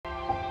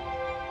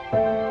Hi,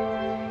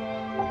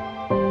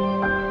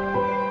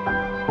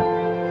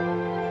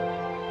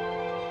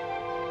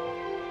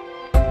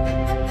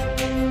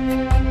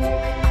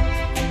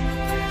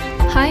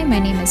 my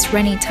name is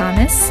Rennie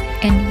Thomas,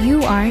 and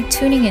you are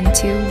tuning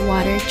into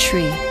Water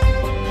Tree,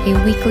 a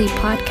weekly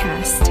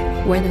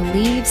podcast where the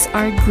leaves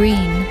are green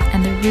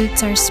and the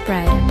roots are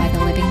spread by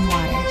the living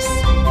waters.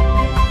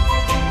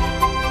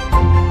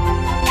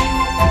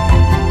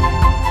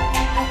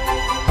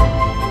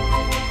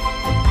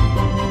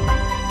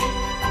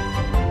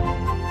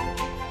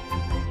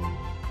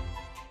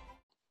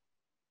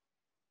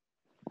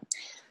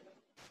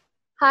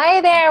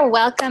 Hi there,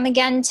 welcome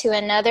again to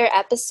another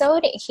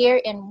episode here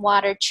in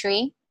Water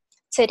Tree.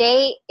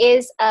 Today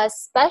is a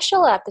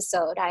special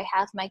episode. I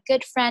have my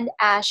good friend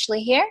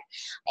Ashley here,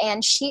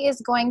 and she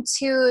is going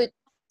to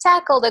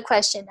tackle the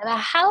question about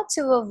how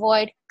to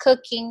avoid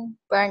cooking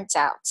burnt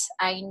out.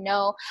 I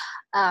know,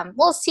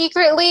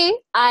 secretly,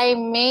 I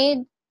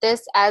made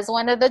this as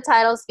one of the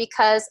titles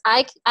because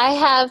I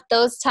have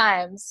those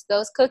times,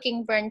 those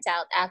cooking burnt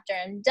out after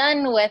I'm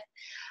done with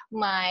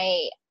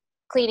my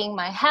cleaning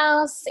my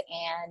house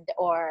and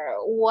or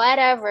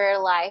whatever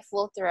life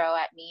will throw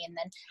at me, and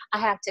then I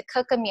have to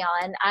cook a meal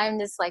and I'm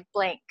just like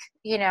blank,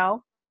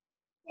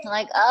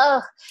 like,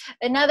 oh,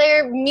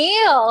 another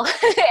meal.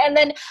 And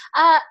then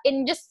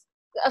in just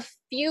a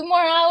few more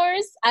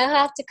hours I'll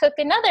have to cook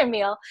another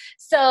meal.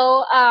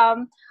 So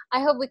I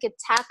hope we could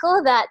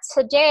tackle that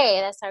today.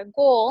 That's our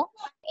goal,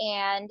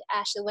 and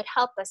Ashley would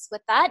help us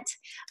with that.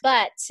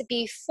 But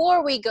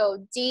before we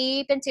go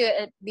deep into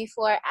it,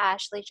 before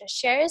Ashley just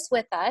shares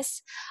with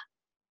us,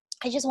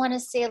 I just want to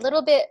say a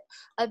little bit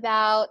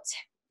about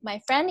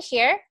my friend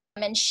here.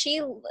 And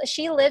she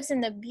lives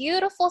in the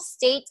beautiful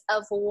state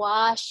of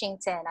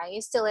Washington. I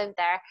used to live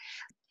there,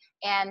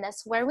 and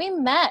that's where we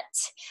met.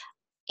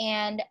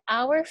 And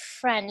our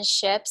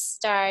friendship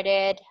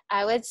started,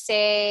 I would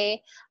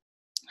say,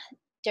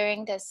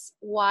 during this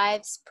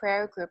wives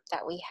prayer group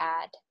that we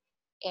had.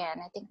 And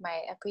I think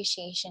my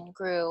appreciation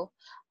grew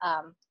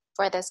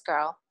for this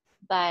girl.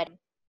 But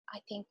I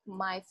think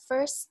my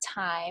first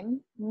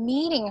time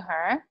meeting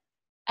her,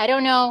 I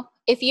don't know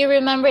if you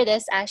remember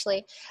this,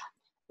 Ashley,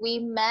 we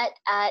met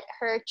at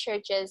her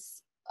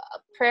church's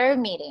prayer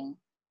meeting.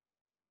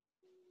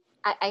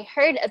 I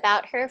heard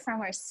about her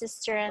from her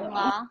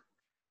sister-in-law.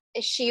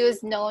 She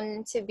was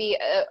known to be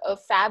a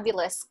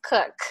fabulous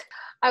cook.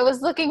 I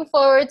was looking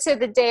forward to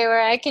the day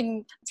where I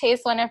can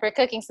taste one of her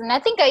cookings. And I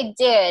think I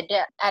did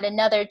at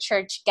another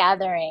church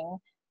gathering.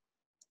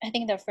 I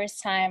think the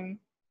first time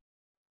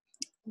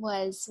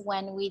was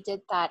when we did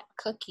that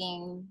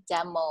cooking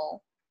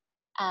demo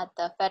at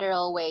the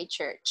Federal Way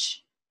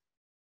Church.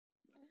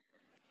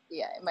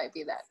 Yeah, it might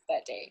be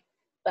that day.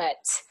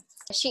 But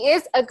she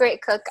is a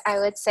great cook, I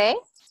would say.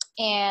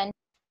 And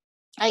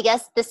I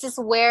guess this is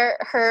where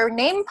her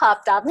name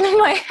popped up in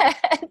my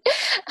head.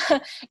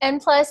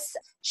 And plus,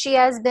 she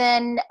has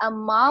been a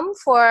mom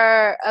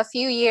for a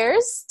few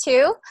years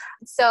too.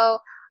 So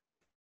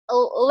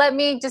let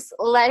me just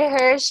let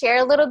her share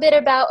a little bit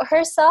about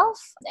herself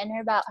and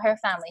about her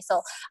family.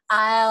 So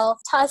I'll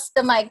toss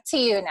the mic to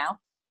you now.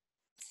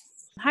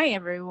 Hi,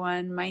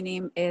 everyone. My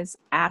name is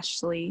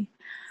Ashley.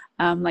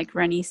 Like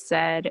Rennie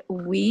said,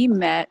 we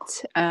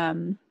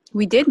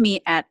did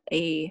meet at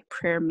a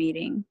prayer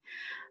meeting.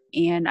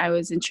 And I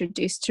was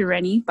introduced to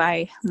Rennie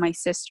by my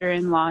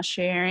sister-in-law,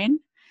 Sharon.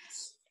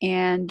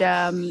 And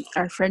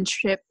our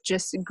friendship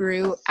just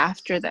grew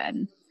after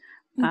then.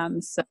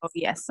 So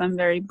yes, I'm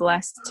very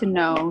blessed to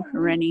know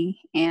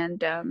Rennie.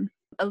 And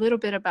a little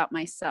bit about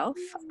myself.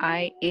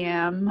 I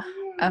am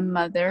a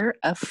mother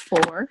of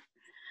 4.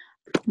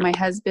 My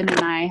husband and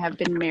I have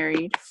been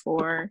married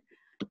for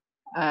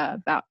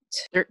about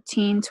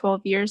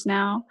 12 years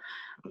now.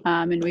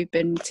 And we've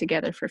been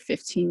together for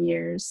 15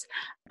 years.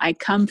 I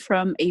come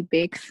from a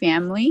big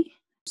family.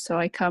 So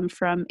I come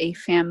from a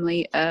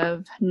family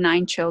of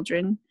 9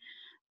 children,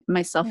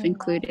 myself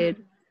included.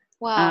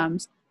 Wow.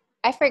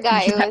 I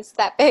forgot it was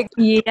that big.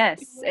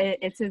 Yes,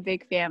 it's a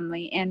big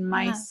family. And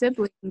my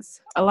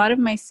siblings, a lot of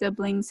my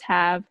siblings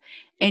have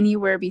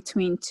anywhere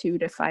between 2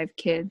 to 5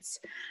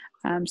 kids.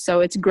 So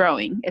it's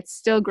growing. It's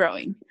still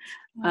growing.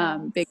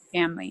 Big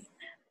family.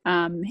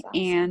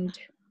 And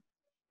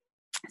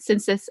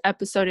since this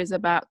episode is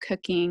about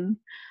cooking,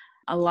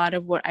 a lot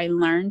of what I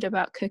learned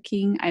about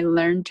cooking, I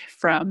learned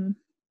from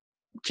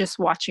just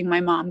watching my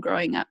mom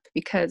growing up,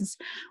 because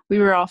we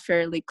were all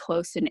fairly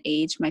close in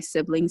age, my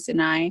siblings and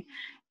I.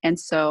 And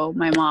so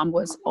my mom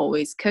was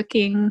always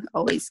cooking,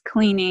 always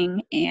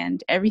cleaning,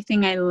 and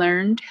everything I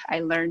learned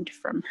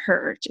from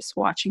her, just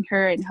watching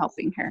her and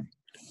helping her.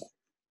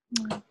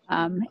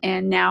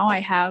 And now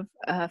I have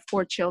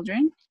 4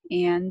 children,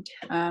 and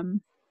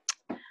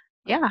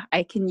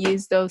I can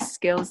use those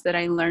skills that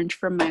I learned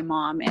from my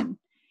mom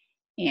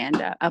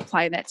and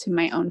apply that to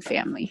my own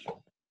family.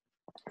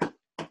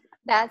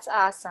 That's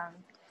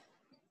awesome.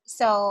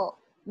 So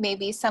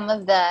maybe some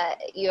of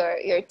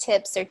your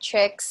tips or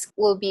tricks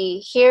will be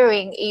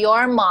hearing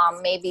your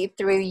mom maybe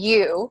through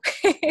you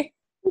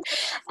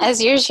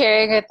as you're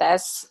sharing with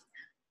us.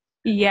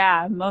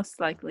 Yeah, most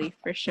likely,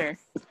 for sure.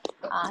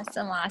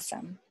 Awesome,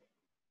 awesome.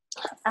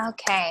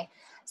 Okay,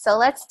 so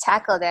let's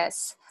tackle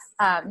this.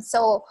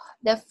 So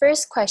the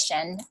first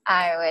question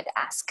I would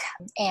ask,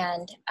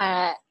 and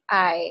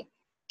I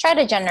try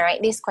to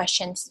generate these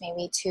questions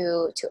maybe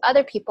to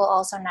other people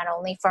also, not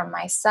only for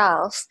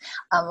myself,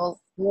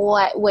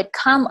 what would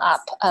come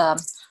up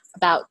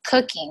about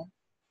cooking.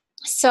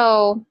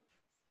 So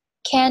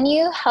can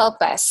you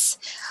help us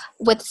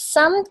with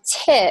some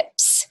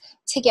tips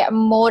to get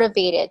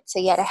motivated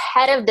to get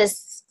ahead of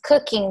this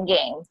cooking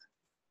game?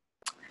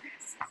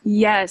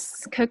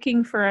 Yes,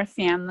 cooking for a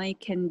family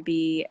can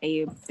be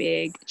a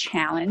big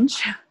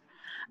challenge.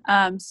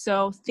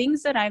 So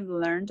things that I've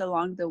learned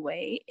along the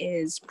way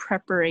is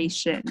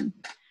preparation,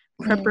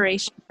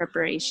 Mm,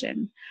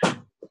 preparation.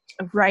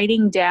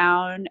 Writing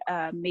down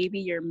maybe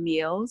your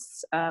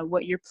meals,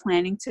 what you're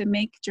planning to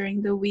make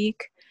during the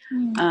week,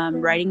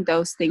 writing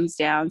those things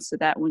down so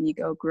that when you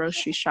go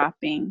grocery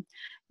shopping,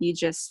 you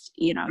just,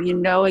 you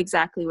know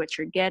exactly what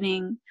you're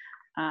getting.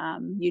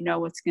 You know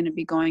what's going to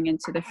be going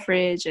into the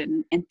fridge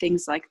and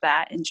things like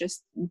that. And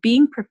just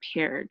being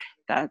prepared.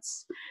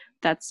 That's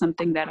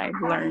something that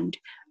I've learned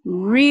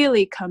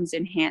really comes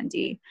in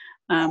handy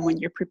when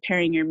you're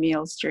preparing your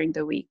meals during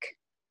the week.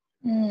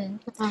 mm.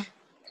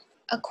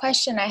 A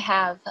question I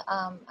have,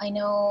 I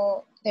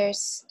know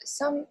there's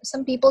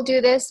some people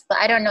do this, but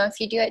I don't know if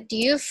you do it. Do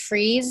you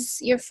freeze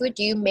your food?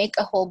 Do you make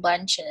a whole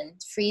bunch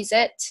and freeze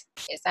it?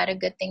 Is that a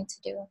good thing to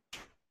do?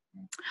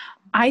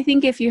 I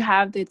think if you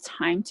have the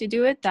time to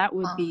do it, that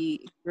would Uh,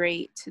 be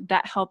great.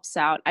 That helps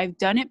out. I've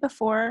done it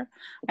before.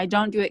 I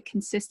don't do it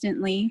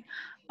consistently,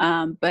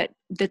 but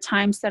the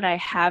times that I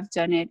have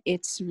done it,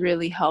 it's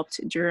really helped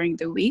during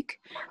the week.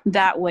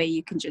 That way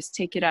you can just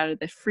take it out of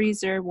the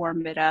freezer,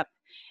 warm it up,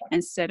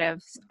 instead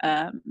of,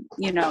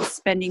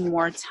 spending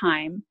more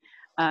time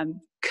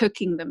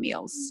cooking the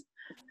meals.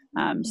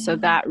 So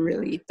that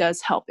really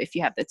does help if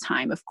you have the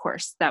time, of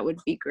course. That would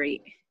be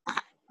great.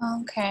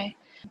 okay.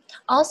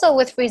 Also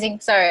with freezing,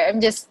 sorry,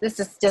 this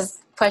is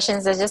just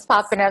questions that just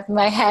popping up in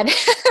my head.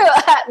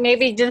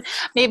 Maybe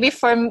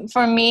for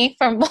me,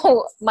 for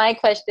my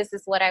question, this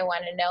is what I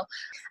want to know.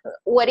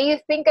 What do you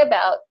think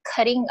about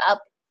cutting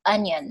up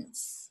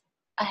onions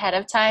ahead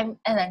of time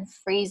and then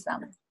freeze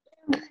them?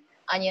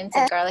 Onions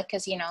and garlic,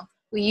 because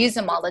we use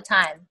them all the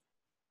time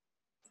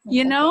in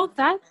You know,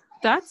 cooking.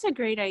 that's a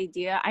great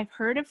idea. I've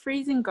heard of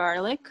freezing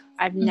garlic.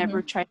 I've never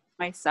Mm-hmm. tried it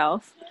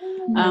myself.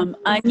 Mm-hmm.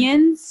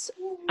 Onions,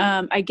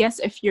 I guess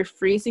if you're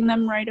freezing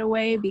them right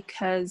away,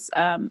 because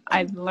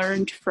I've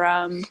learned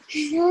from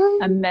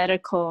a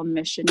medical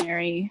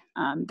missionary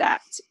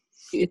that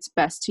it's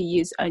best to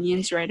use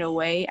onions right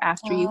away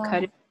after you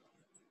cut Oh, it,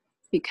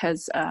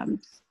 because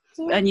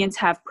onions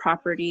have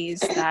properties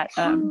that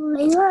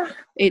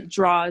it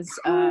draws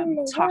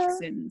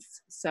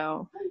toxins,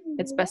 so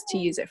it's best to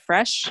use it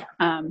fresh.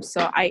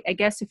 So I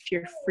guess if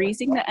you're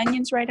freezing the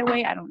onions right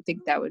away, I don't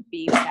think that would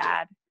be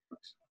bad.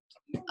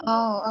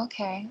 oh,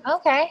 okay,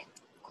 okay,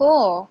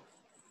 cool.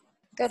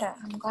 Good.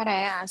 I'm glad I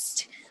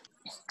asked.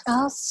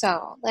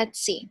 Also, let's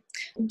see.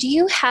 Do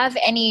you have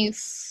any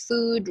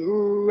food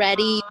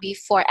ready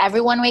before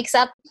everyone wakes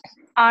up?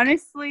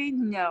 Honestly,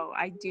 no,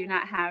 I do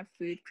not have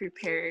food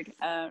prepared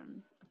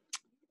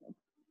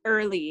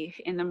early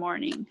in the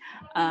morning.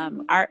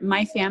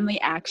 My family,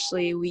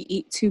 actually, we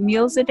eat 2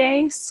 meals a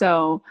day,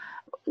 so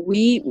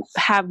we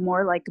have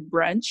more like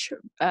brunch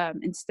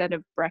instead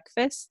of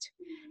breakfast.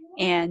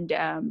 And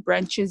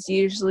brunch is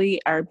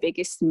usually our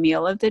biggest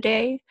meal of the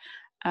day.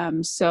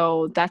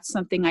 So that's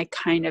something I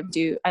kind of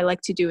do. I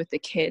like to do with the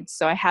kids.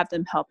 So I have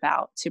them help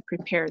out to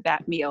prepare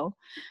that meal.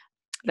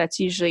 That's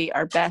usually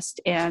our best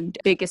and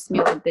biggest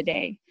meal of the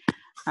day.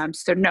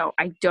 So no,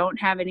 I don't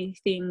have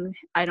anything.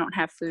 I don't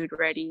have food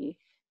ready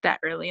that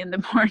early in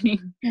the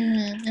morning.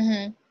 Mm-hmm,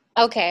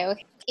 mm-hmm. Okay,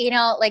 okay.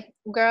 Like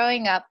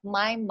growing up,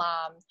 my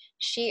mom,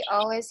 she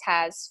always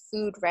has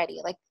food ready.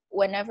 Like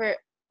whenever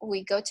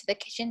we go to the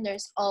kitchen,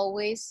 there's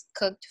always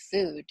cooked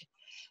food.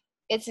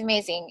 It's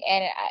amazing,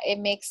 and it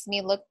makes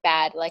me look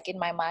bad, like in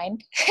my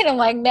mind. And I'm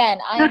like, man,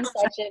 I am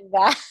such a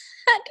bad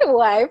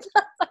wife.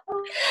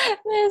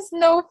 There's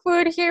no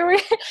food here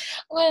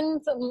when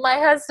my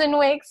husband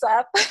wakes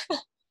up.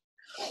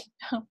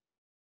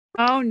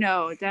 Oh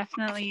no,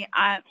 definitely.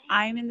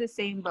 I'm in the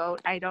same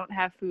boat. I don't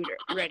have food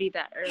ready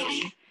that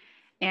early.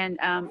 And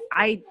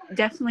I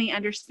definitely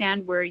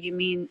understand where you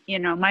mean,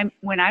 my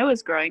when I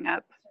was growing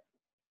up,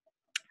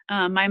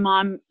 my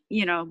mom,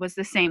 was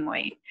the same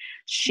way.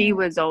 She Mm,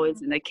 was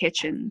always in the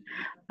kitchen.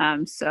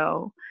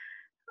 So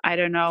I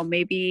don't know,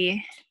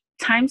 maybe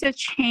times have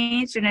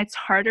changed and it's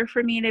harder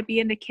for me to be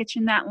in the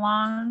kitchen that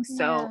long.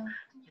 So yeah.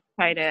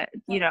 try to,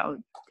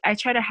 I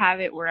try to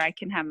have it where I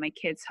can have my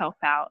kids help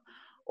out,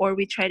 or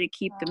we try to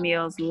keep the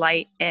meals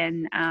light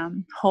and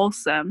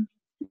wholesome,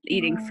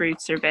 eating Mm,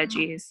 fruits or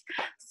veggies,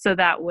 so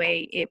that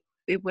way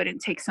it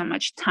wouldn't take so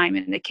much time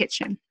in the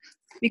kitchen,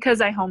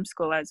 because I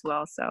homeschool as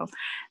well, so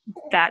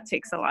that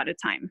takes a lot of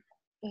time.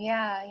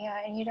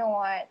 yeah, and you don't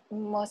want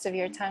most of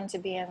your time to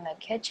be in the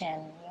kitchen.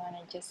 You want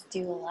to just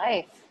do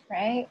life.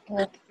 right?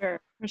 With For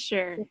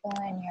sure. people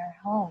in your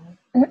home.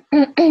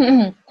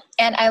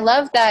 And I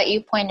love that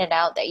you pointed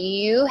out that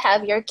you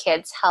have your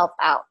kids help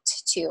out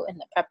too in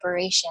the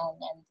preparation.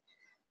 And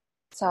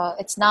so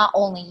it's not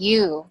only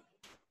you.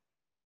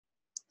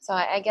 So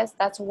I guess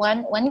that's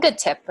one good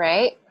tip,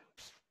 right?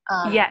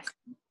 Yes.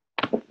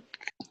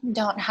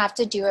 Don't have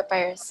to do it by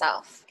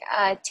yourself.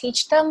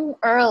 Teach them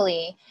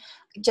early.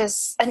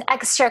 Just an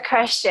extra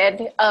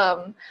question.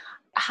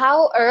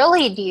 How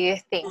early do you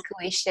think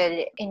we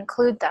should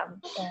include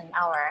them in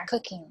our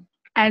cooking?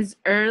 As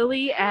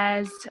early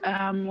as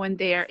when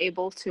they are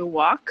able to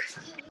walk.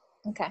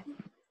 Okay.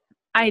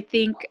 I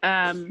think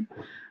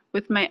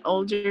with my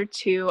older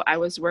two, I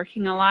was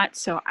working a lot,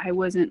 so I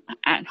wasn't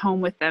at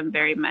home with them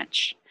very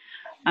much.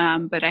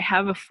 But I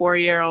have a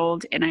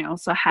 4-year-old and I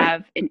also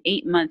have an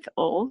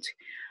 8-month-old.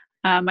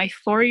 My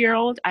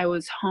 4-year-old, I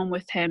was home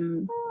with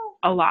him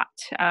a lot,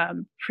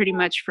 pretty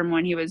much from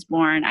when he was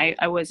born.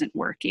 I wasn't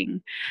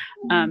working.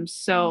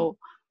 So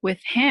with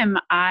him,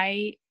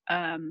 I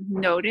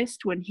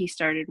noticed when he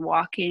started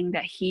walking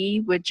that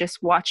he would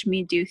just watch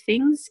me do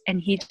things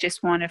and he'd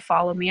just want to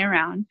follow me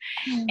around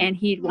and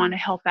he'd want to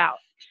help out.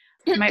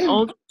 My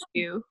older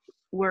two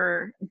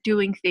were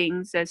doing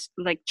things as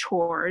like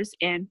chores,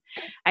 and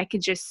I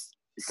could just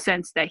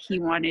sense that he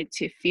wanted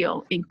to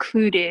feel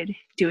included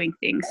doing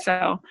things.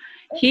 So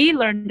he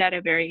learned at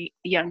a very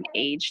young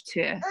age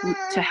to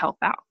help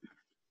out.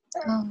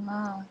 Oh,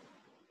 wow.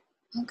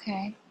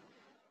 Okay.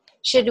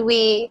 Should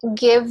we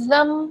give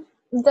them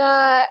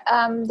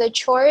the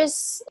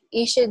chores?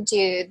 You should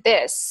do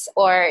this,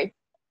 or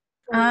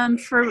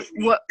For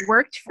what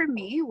worked for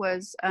me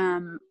was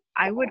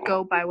I would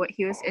go by what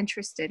he was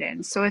interested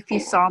in. So if he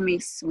saw me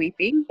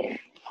sweeping,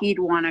 he'd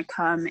want to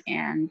come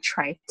and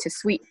try to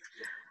sweep.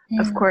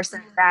 Of course,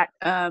 at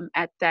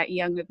that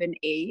young of an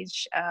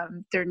age,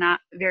 they're not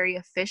very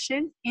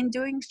efficient in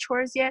doing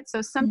chores yet.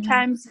 So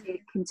sometimes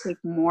it can take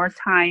more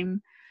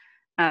time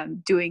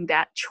doing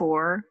that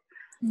chore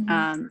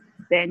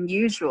than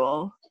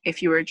usual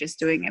if you were just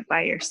doing it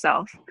by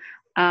yourself.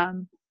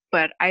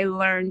 But I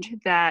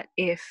learned that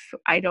if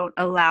I don't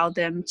allow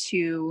them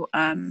to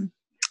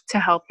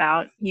help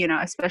out,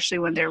 especially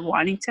when they're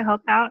wanting to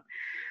help out,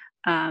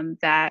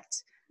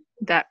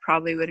 that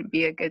probably wouldn't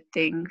be a good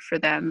thing for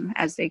them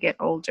as they get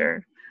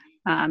older.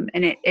 And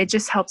it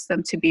just helps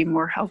them to be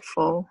more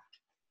helpful.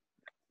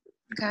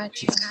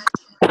 Gotcha.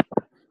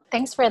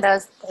 Thanks for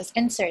those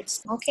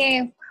inserts.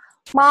 Okay,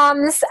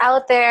 moms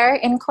out there,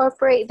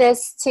 incorporate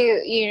this to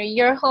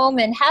your home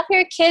and have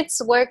your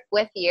kids work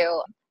with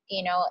you.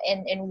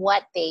 In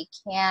what they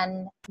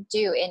can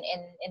do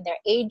in their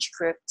age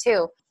group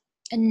too.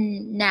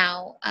 And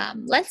now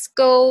let's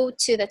go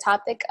to the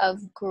topic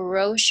of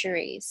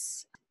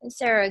groceries. Is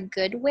there a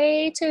good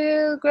way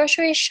to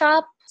grocery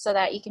shop so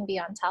that you can be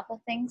on top of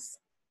things?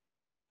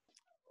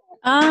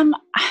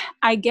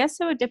 I guess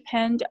it would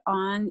depend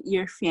on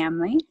your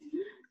family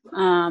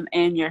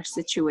and your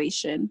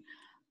situation.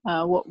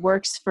 What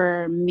works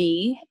for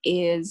me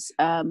is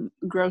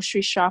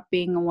grocery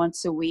shopping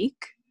once a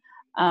week.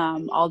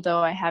 Although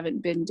I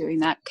haven't been doing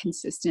that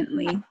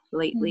consistently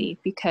lately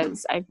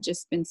because I've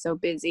just been so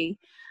busy.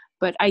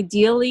 But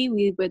ideally,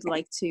 we would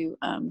like to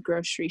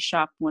grocery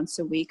shop once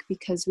a week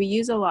because we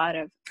use a lot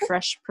of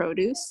fresh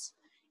produce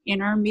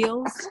in our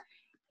meals.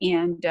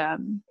 And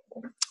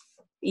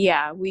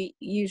we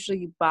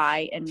usually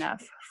buy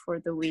enough for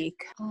the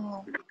week.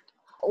 Oh.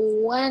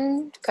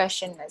 One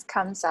question that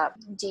comes up.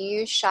 Do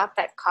you shop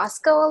at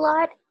Costco a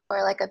lot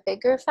or like a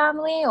bigger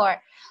family, or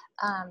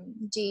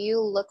do you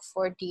look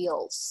for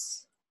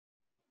deals?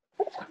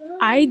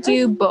 I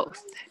do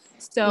both.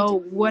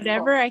 So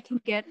whatever I can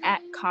get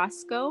at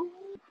Costco,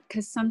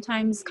 because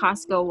sometimes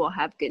Costco will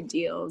have good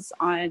deals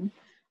on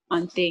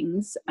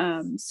things.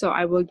 So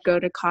I would go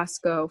to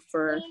Costco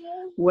for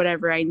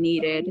whatever I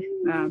needed.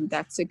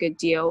 That's a good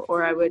deal.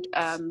 Or I would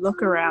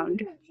look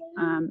around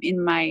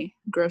in my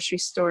grocery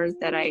stores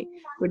that I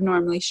would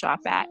normally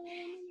shop at,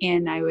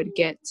 and I would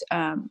get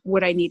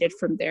what I needed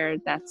from there.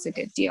 That's a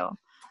good deal.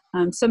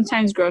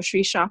 Sometimes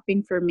grocery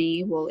shopping for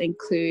me will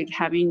include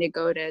having to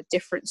go to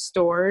different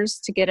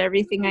stores to get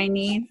everything I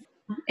need.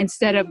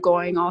 Instead of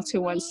going all to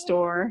one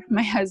store,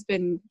 my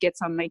husband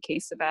gets on my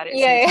case about it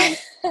sometimes.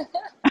 Yeah.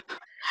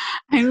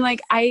 I'm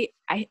like,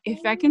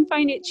 if I can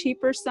find it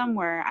cheaper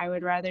somewhere, I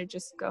would rather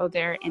just go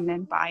there and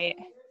then buy it.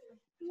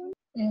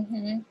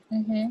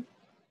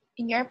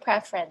 In your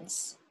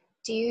preference,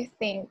 do you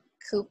think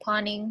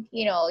couponing,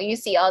 you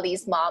see all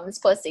these moms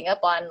posting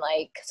up on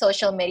like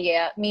social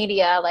media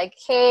like,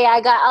 hey,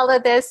 I got all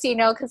of this,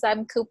 because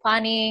I'm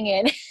couponing,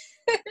 and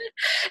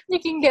you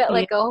can get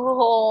like a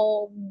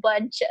whole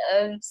bunch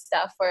of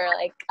stuff for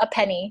like a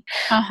penny.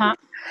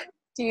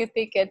 Do you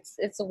think it's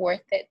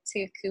worth it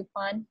to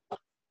coupon?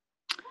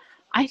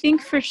 I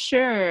think for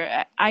sure.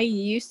 I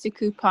used to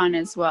coupon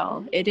as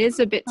well. It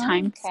is a bit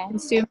time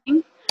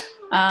consuming.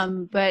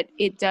 But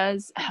it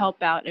does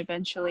help out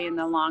eventually in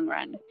the long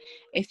run.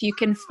 If you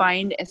can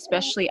find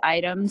especially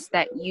items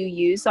that you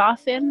use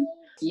often,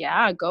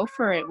 go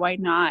for it. Why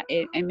not?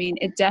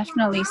 It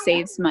definitely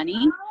saves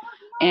money.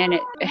 and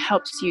it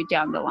helps you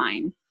down the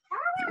line.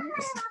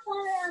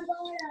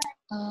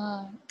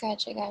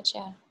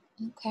 Gotcha.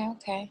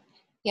 Okay.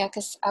 Yeah,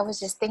 because I was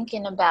just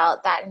thinking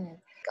about that and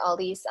all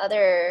these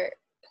other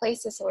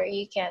places where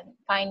you can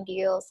find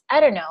deals. I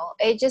don't know.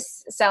 It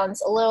just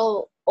sounds a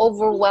little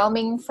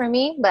overwhelming for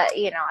me, but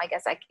I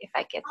guess if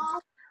I could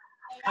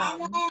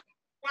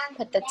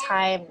put the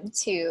time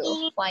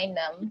to find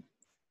them,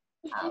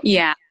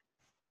 Yeah,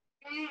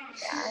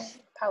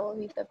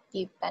 probably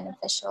be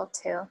beneficial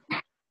too.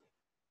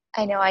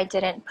 I know I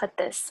didn't put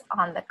this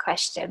on the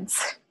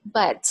questions,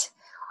 but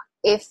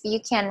if you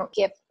can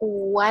give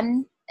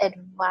one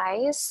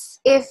advice,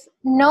 if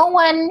no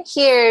one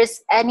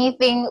hears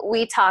anything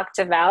we talked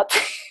about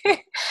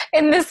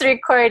in this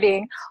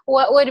recording,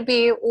 what would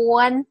be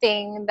one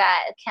thing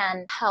that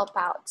can help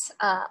out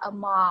a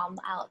mom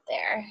out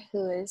there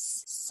who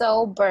is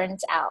so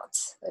burnt out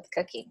with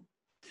cooking?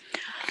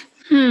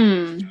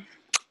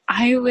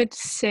 I would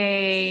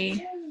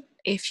say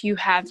if you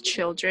have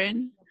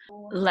children,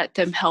 let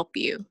them help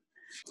you.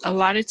 A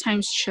lot of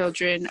times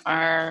children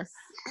are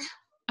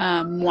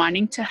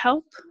wanting to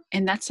help,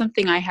 and that's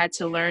something I had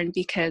to learn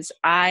because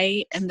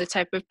I am the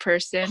type of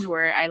person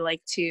where I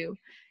like to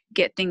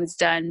get things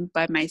done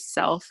by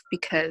myself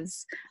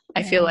because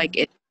I feel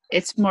like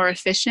it's more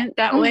efficient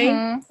that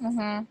way.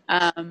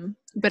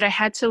 But I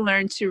had to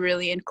learn to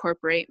really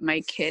incorporate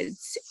my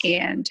kids,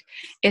 and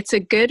it's a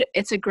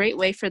great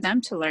way for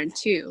them to learn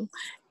too.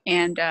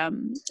 And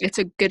it's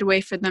a good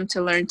way for them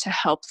to learn to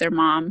help their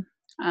mom.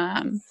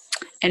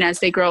 And as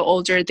they grow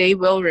older, they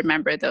will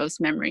remember those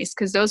memories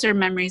because those are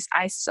memories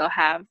I still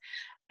have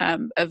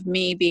of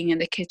me being in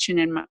the kitchen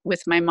and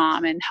with my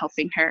mom and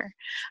helping her.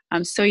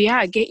 So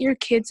yeah, get your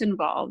kids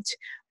involved.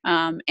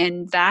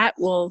 And that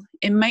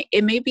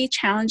it may be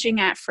challenging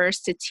at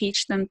first to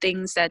teach them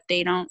things that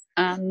they don't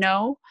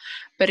know,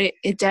 but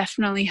it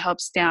definitely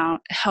helps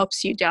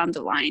you down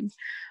the line.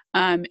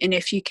 And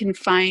if you can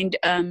find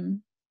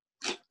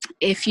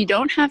if you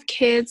don't have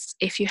kids,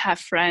 if you have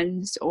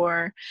friends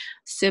or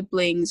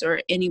siblings or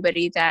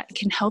anybody that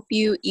can help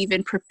you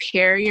even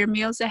prepare your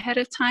meals ahead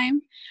of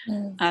time,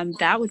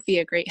 that would be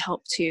a great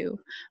help too.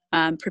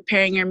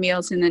 Preparing your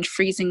meals and then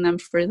freezing them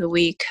for the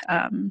week.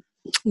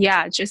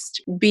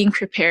 Just being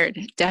prepared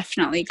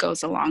definitely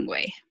goes a long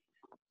way.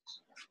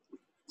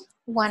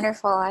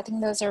 Wonderful. I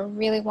think those are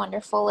really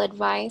wonderful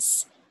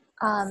advice.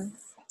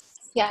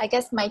 I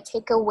guess my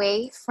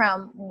takeaway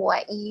from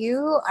what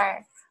you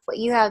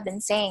have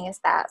been saying is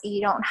that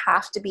you don't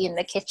have to be in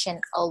the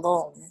kitchen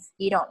alone.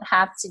 You don't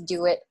have to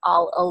do it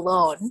all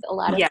alone. A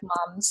lot of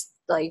moms,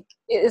 it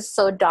is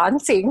so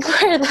daunting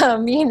for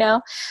them,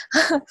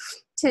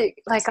 to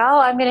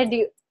I'm going to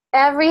do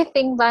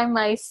everything by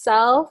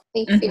myself.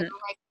 They feel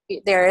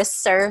like they're a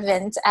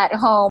servant at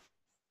home.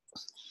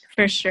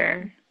 For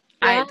sure.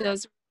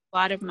 Those are a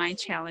lot of my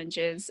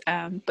challenges.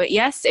 But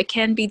yes, it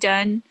can be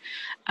done.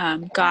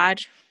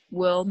 God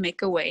will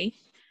make a way.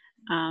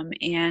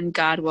 And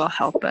God will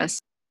help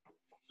us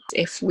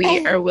if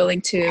we are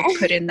willing to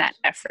put in that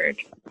effort.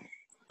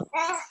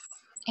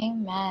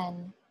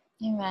 Amen.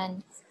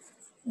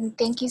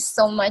 Thank you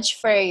so much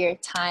for your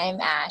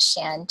time, Ash.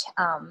 And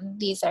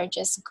these are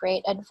just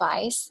great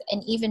advice.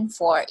 And even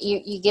for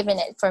you given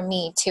it for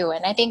me too.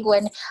 And I think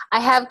when I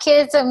have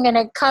kids, I'm going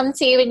to come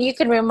to you and you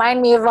can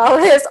remind me of all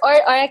this,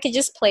 or I could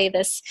just play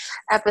this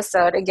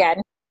episode again.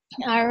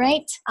 All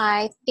right.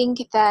 I think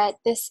that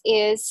this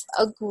is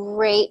a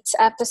great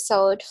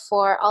episode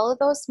for all of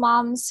those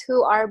moms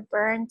who are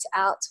burnt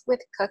out with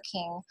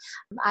cooking.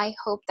 I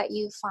hope that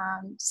you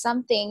found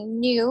something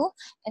new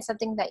and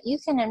something that you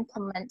can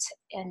implement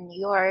in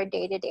your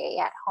day-to-day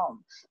at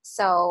home.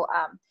 So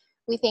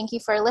we thank you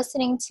for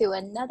listening to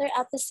another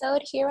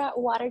episode here at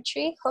Water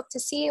Tree. Hope to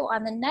see you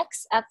on the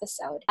next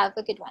episode. Have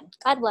a good one.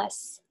 God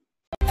bless.